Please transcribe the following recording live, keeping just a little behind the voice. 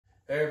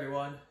Hey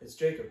everyone, it's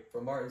Jacob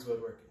from Martin's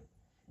Woodworking,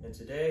 and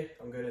today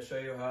I'm going to show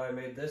you how I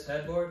made this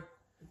headboard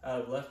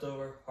out of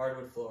leftover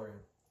hardwood flooring.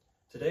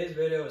 Today's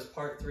video is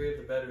part 3 of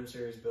the bedroom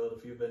series build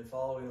if you've been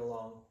following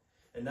along,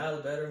 and now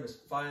the bedroom is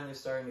finally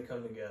starting to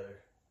come together.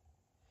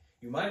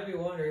 You might be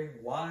wondering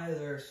why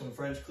there are some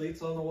French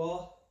cleats on the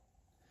wall.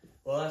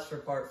 Well, that's for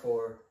part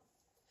 4,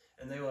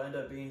 and they will end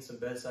up being some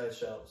bedside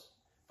shelves.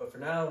 But for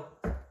now,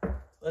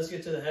 let's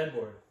get to the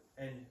headboard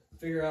and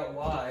figure out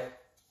why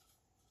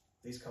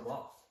these come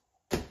off.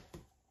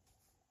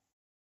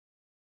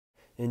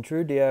 In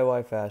true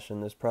DIY fashion,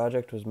 this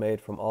project was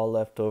made from all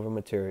leftover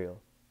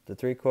material. The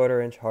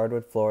 3/4 inch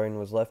hardwood flooring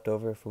was left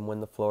over from when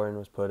the flooring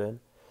was put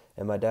in,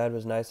 and my dad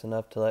was nice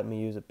enough to let me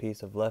use a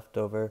piece of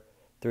leftover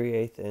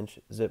 3/8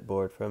 inch zip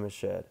board from his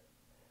shed.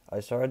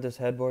 I started this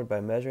headboard by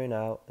measuring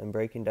out and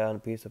breaking down a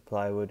piece of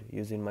plywood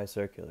using my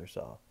circular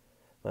saw.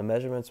 My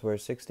measurements were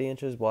 60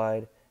 inches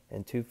wide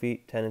and 2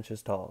 feet 10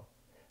 inches tall.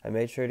 I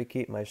made sure to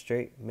keep my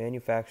straight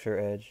manufacturer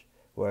edge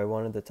where I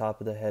wanted the top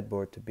of the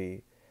headboard to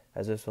be,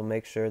 as this will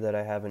make sure that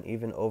I have an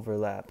even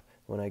overlap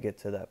when I get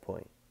to that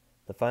point.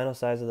 The final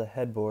size of the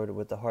headboard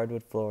with the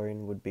hardwood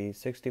flooring would be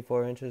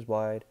 64 inches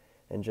wide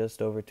and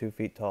just over 2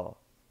 feet tall.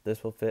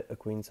 This will fit a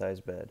queen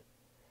size bed.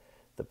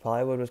 The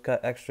plywood was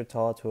cut extra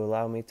tall to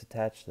allow me to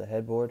attach the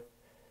headboard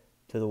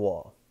to the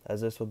wall,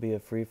 as this will be a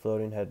free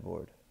floating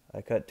headboard.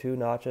 I cut 2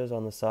 notches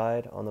on the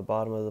side on the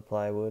bottom of the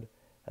plywood,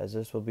 as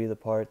this will be the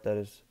part that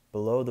is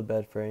below the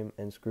bed frame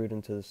and screwed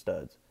into the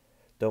studs.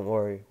 Don't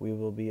worry, we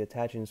will be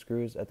attaching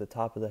screws at the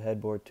top of the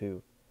headboard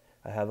too.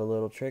 I have a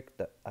little trick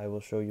that I will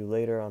show you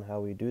later on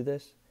how we do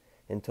this.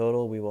 In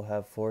total, we will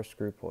have 4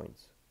 screw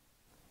points.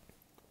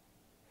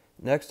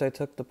 Next, I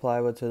took the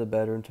plywood to the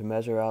bedroom to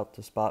measure out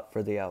the spot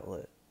for the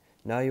outlet.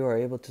 Now you are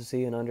able to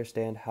see and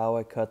understand how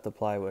I cut the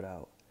plywood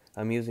out.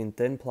 I'm using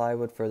thin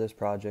plywood for this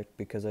project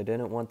because I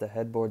didn't want the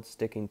headboard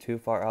sticking too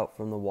far out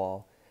from the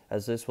wall,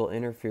 as this will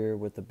interfere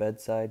with the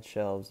bedside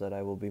shelves that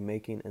I will be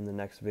making in the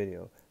next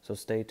video, so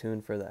stay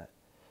tuned for that.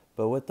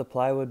 But with the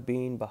plywood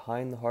being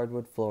behind the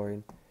hardwood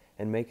flooring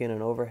and making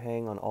an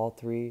overhang on all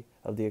 3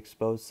 of the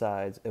exposed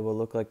sides, it will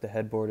look like the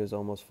headboard is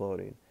almost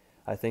floating.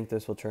 I think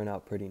this will turn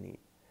out pretty neat.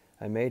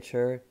 I made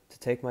sure to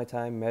take my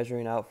time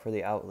measuring out for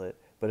the outlet,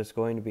 but it's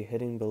going to be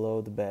hitting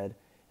below the bed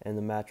and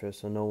the mattress,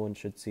 so no one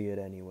should see it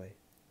anyway.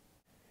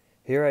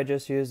 Here I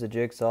just used a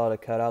jigsaw to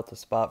cut out the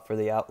spot for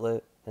the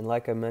outlet, and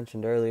like I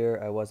mentioned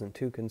earlier, I wasn't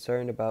too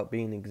concerned about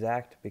being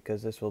exact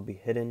because this will be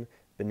hidden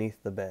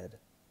beneath the bed.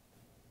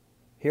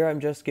 Here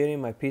I'm just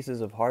getting my pieces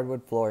of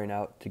hardwood flooring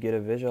out to get a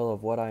visual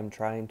of what I'm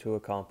trying to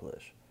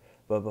accomplish.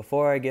 But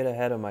before I get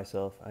ahead of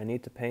myself, I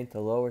need to paint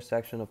the lower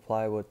section of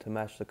plywood to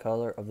match the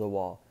color of the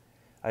wall.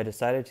 I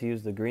decided to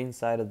use the green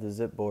side of the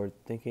zip board,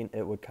 thinking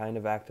it would kind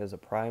of act as a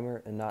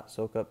primer and not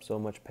soak up so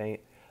much paint,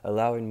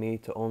 allowing me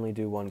to only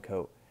do 1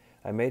 coat.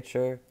 I made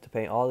sure to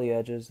paint all the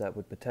edges that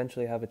would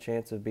potentially have a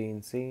chance of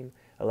being seen,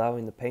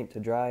 allowing the paint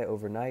to dry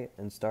overnight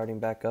and starting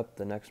back up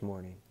the next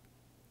morning.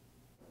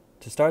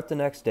 To start the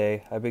next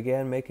day, I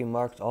began making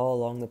marks all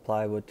along the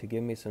plywood to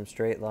give me some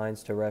straight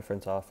lines to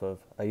reference off of.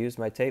 I used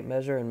my tape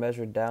measure and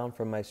measured down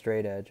from my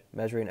straight edge,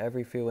 measuring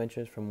every few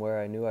inches from where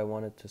I knew I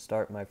wanted to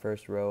start my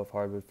first row of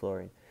hardwood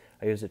flooring.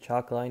 I used a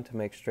chalk line to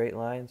make straight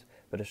lines,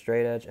 but a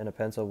straight edge and a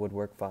pencil would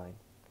work fine.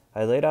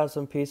 I laid out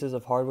some pieces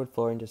of hardwood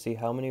flooring to see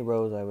how many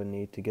rows I would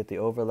need to get the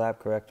overlap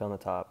correct on the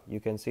top. You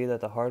can see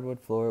that the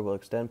hardwood floor will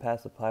extend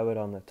past the plywood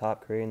on the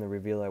top, creating the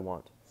reveal I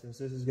want. Since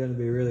this is going to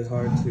be really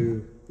hard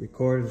to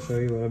record and show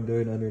you what I'm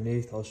doing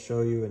underneath, I'll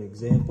show you an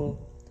example.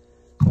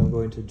 So I'm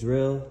going to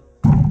drill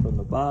from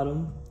the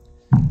bottom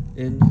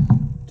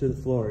into the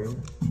flooring.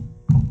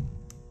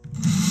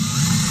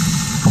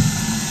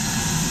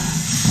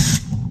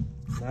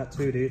 Not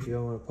too deep, you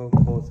don't want to poke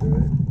a hole through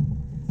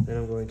it. Then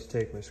I'm going to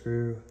take my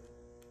screw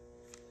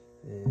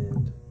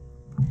and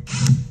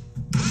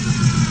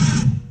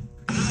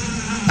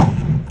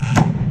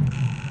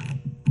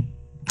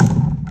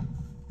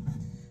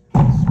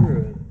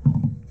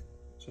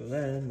so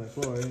then my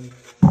flooring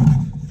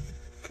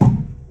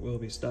will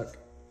be stuck.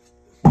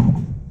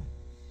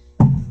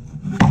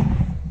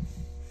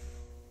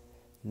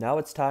 Now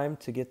it's time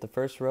to get the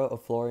first row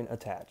of flooring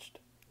attached.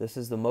 This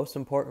is the most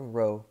important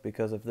row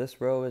because if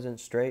this row isn't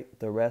straight,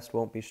 the rest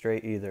won't be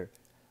straight either.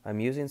 I'm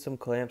using some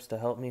clamps to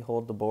help me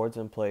hold the boards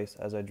in place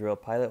as I drill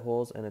pilot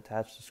holes and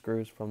attach the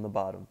screws from the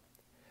bottom.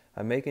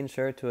 I'm making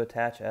sure to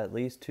attach at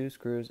least 2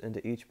 screws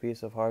into each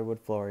piece of hardwood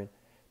flooring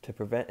to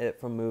prevent it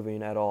from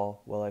moving at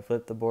all while I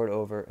flip the board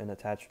over and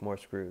attach more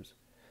screws.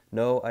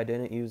 No, I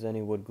didn't use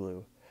any wood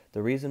glue.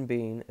 The reason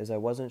being is I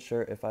wasn't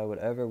sure if I would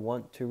ever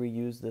want to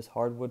reuse this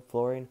hardwood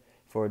flooring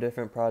for a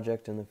different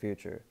project in the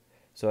future,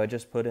 so I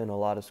just put in a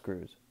lot of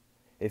screws.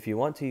 If you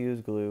want to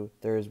use glue,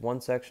 there is one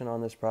section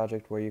on this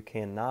project where you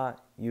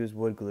cannot use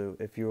wood glue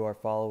if you are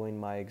following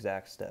my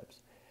exact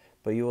steps,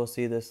 but you will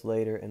see this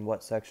later in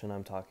what section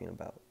I'm talking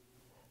about.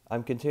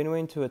 I'm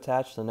continuing to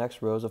attach the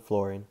next rows of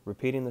flooring,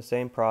 repeating the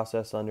same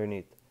process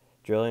underneath,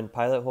 drilling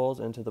pilot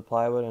holes into the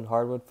plywood and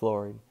hardwood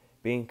flooring,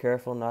 being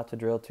careful not to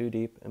drill too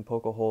deep and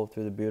poke a hole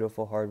through the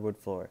beautiful hardwood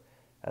floor.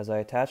 As I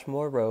attach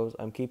more rows,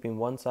 I'm keeping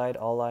one side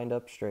all lined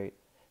up straight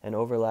and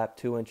overlap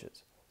 2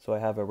 inches, so I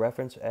have a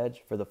reference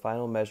edge for the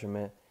final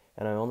measurement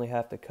and I only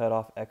have to cut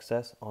off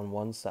excess on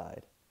one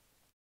side.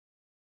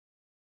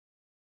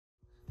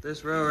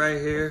 This row right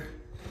here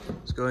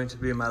is going to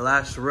be my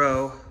last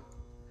row.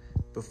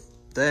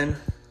 Then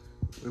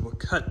we will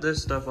cut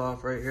this stuff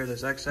off right here,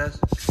 this excess.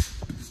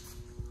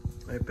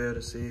 Might be able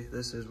to see,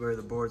 this is where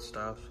the board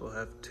stops. We'll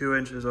have 2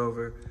 inches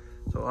over.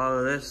 So all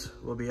of this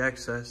will be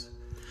excess,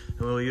 and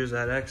we'll use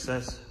that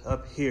excess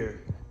up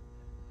here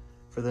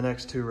for the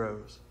next 2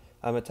 rows.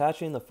 I'm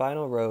attaching the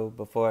final row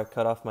before I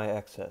cut off my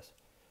excess,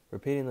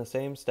 repeating the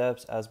same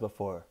steps as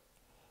before.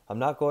 I'm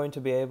not going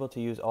to be able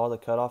to use all the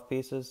cut-off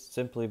pieces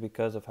simply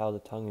because of how the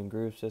tongue and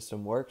groove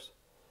system works,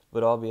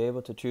 but I'll be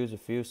able to choose a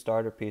few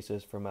starter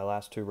pieces for my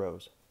last 2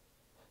 rows.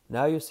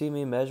 Now you see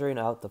me measuring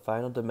out the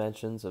final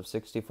dimensions of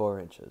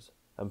 64 inches.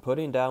 I'm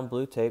putting down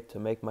blue tape to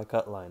make my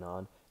cut line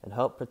on and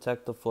help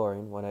protect the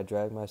flooring when I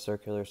drag my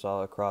circular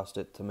saw across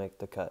it to make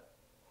the cut.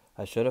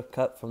 I should have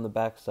cut from the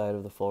back side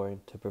of the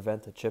flooring to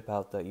prevent the chip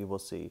out that you will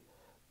see,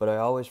 but I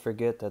always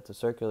forget that the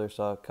circular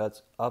saw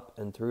cuts up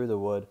and through the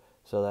wood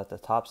so that the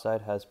top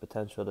side has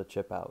potential to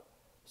chip out.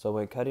 So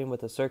when cutting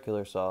with a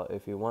circular saw,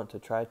 if you want to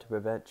try to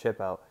prevent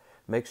chip out,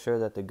 make sure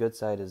that the good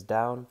side is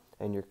down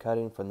and you're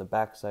cutting from the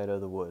back side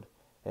of the wood.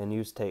 And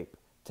use tape.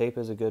 Tape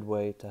is a good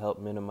way to help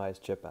minimize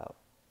chip out.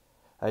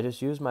 I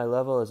just used my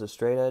level as a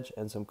straight edge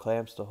and some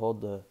clamps to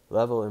hold the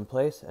level in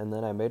place, and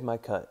then I made my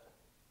cut.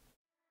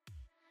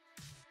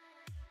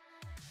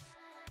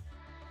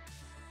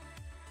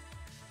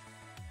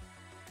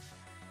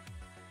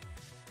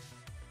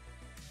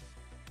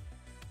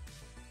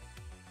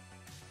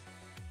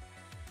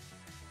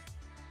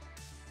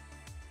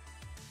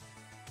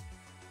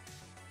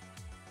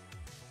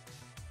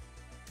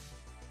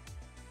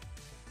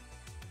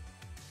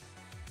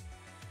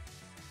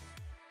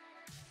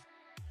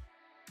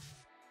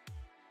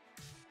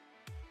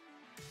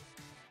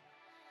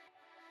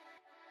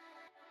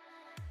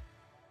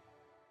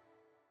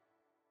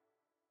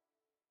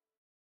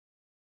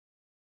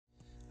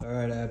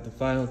 Alright, I have the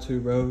final 2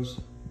 rows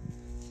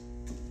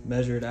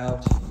measured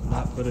out,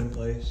 not put in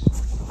place.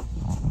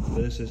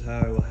 This is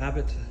how I will have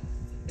it,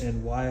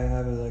 and why I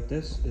have it like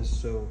this is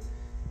so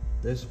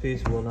this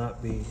piece will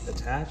not be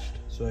attached,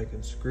 so I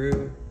can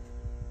screw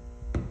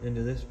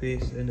into this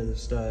piece, into the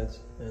studs,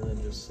 and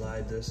then just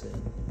slide this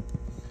in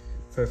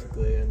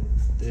perfectly. And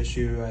the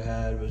issue I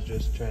had was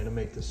just trying to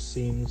make the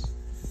seams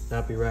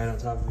not be right on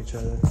top of each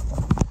other.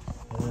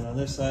 And then on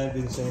this side,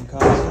 be the same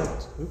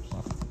concept. Oops.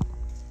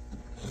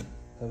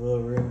 Have a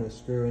little room to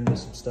screw into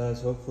some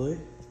studs, hopefully.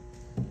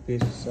 Piece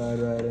will slide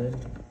right in.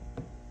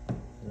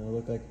 And it'll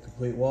look like a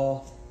complete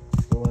wall.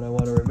 But when I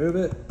want to remove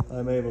it,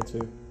 I'm able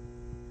to.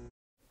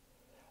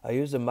 I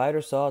used a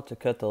miter saw to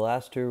cut the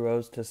last 2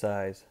 rows to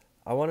size.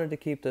 I wanted to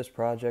keep this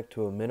project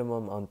to a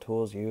minimum on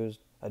tools used.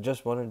 I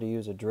just wanted to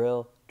use a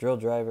drill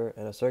driver,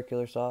 and a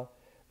circular saw,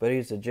 but I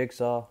used a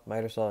jigsaw,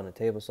 miter saw, and a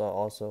table saw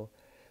also.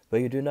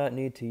 But you do not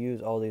need to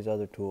use all these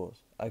other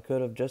tools. I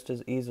could have just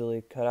as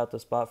easily cut out the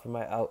spot for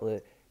my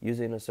outlet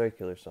using a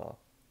circular saw.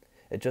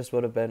 It just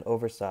would have been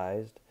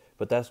oversized,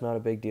 but that's not a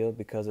big deal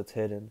because it's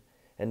hidden.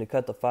 And to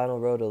cut the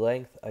final row to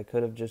length, I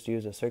could have just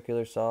used a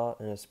circular saw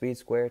and a speed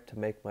square to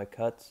make my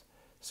cuts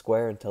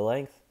square into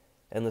length,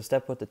 and the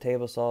step with the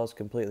table saw is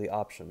completely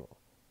optional.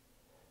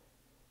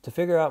 To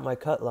figure out my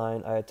cut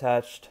line, I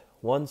attached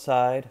one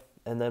side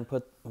and then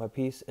put my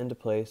piece into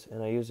place,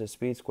 and I used a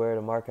speed square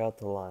to mark out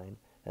the line,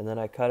 and then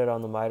I cut it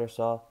on the miter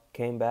saw,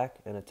 came back,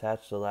 and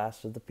attached the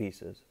last of the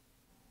pieces.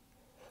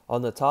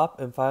 On the top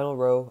and final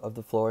row of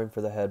the flooring for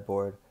the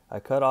headboard,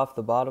 I cut off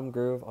the bottom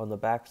groove on the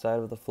back side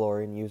of the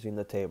flooring using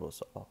the table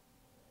saw.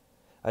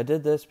 I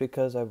did this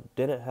because I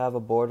didn't have a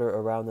border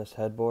around this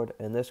headboard,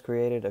 and this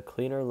created a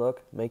cleaner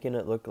look, making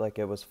it look like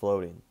it was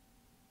floating.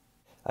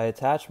 I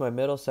attached my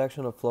middle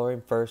section of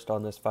flooring first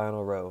on this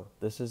final row.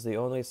 This is the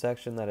only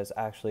section that is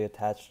actually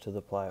attached to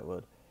the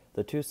plywood.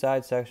 The 2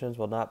 side sections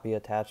will not be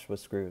attached with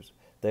screws.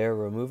 They are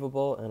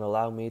removable and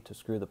allow me to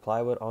screw the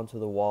plywood onto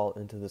the wall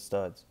into the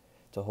studs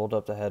to hold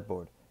up the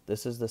headboard.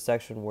 This is the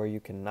section where you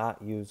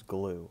cannot use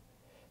glue,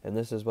 and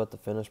this is what the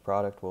finished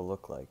product will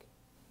look like.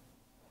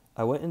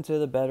 I went into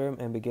the bedroom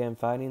and began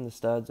finding the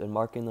studs and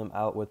marking them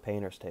out with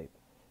painter's tape.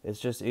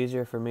 It's just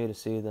easier for me to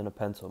see than a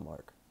pencil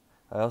mark.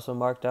 I also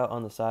marked out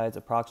on the sides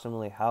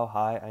approximately how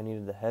high I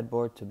needed the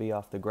headboard to be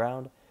off the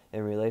ground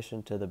in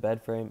relation to the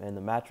bed frame and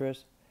the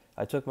mattress.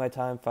 I took my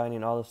time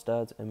finding all the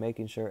studs and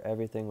making sure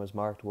everything was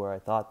marked where I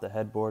thought the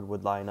headboard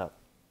would line up.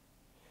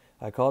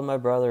 I called my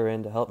brother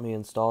in to help me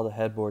install the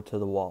headboard to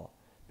the wall,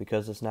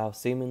 because this now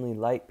seemingly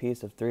light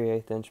piece of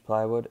 3/8 inch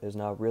plywood is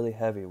now really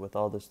heavy with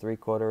all this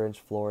 3/4 inch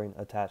flooring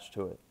attached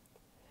to it.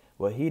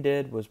 What he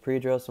did was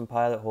pre-drill some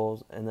pilot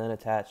holes and then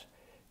attach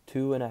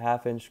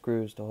 2.5 inch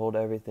screws to hold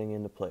everything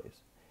into place,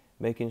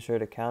 making sure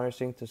to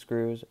countersink the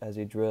screws as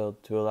he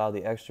drilled to allow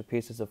the extra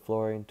pieces of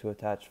flooring to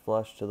attach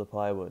flush to the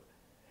plywood.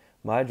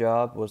 My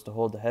job was to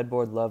hold the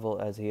headboard level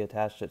as he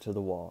attached it to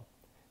the wall.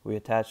 We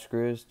attached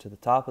screws to the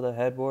top of the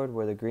headboard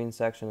where the green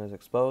section is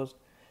exposed,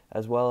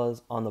 as well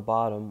as on the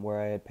bottom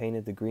where I had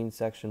painted the green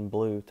section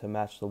blue to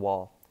match the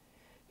wall.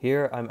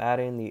 Here I'm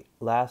adding the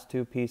last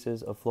two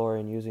pieces of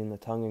flooring using the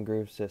tongue and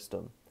groove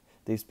system.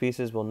 These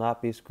pieces will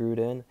not be screwed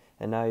in,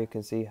 and now you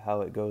can see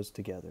how it goes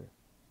together.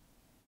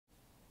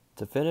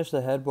 To finish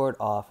the headboard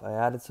off, I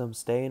added some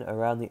stain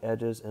around the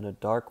edges in a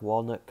dark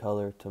walnut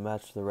color to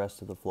match the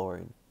rest of the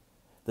flooring.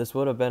 This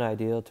would have been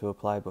ideal to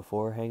apply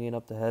before hanging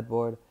up the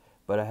headboard,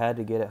 but I had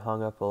to get it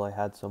hung up while I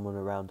had someone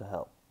around to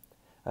help.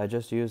 I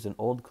just used an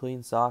old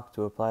clean sock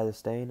to apply the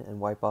stain and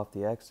wipe off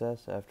the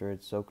excess after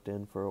it's soaked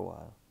in for a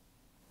while.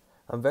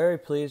 I'm very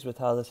pleased with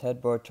how this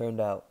headboard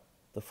turned out.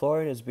 The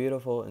flooring is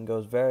beautiful and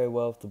goes very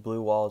well with the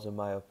blue walls in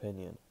my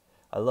opinion.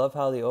 I love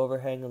how the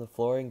overhang on the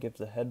flooring gives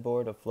the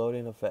headboard a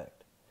floating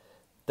effect.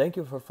 Thank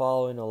you for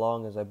following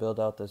along as I build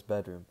out this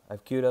bedroom.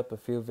 I've queued up a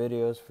few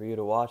videos for you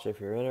to watch if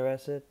you're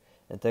interested,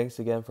 and thanks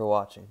again for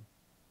watching.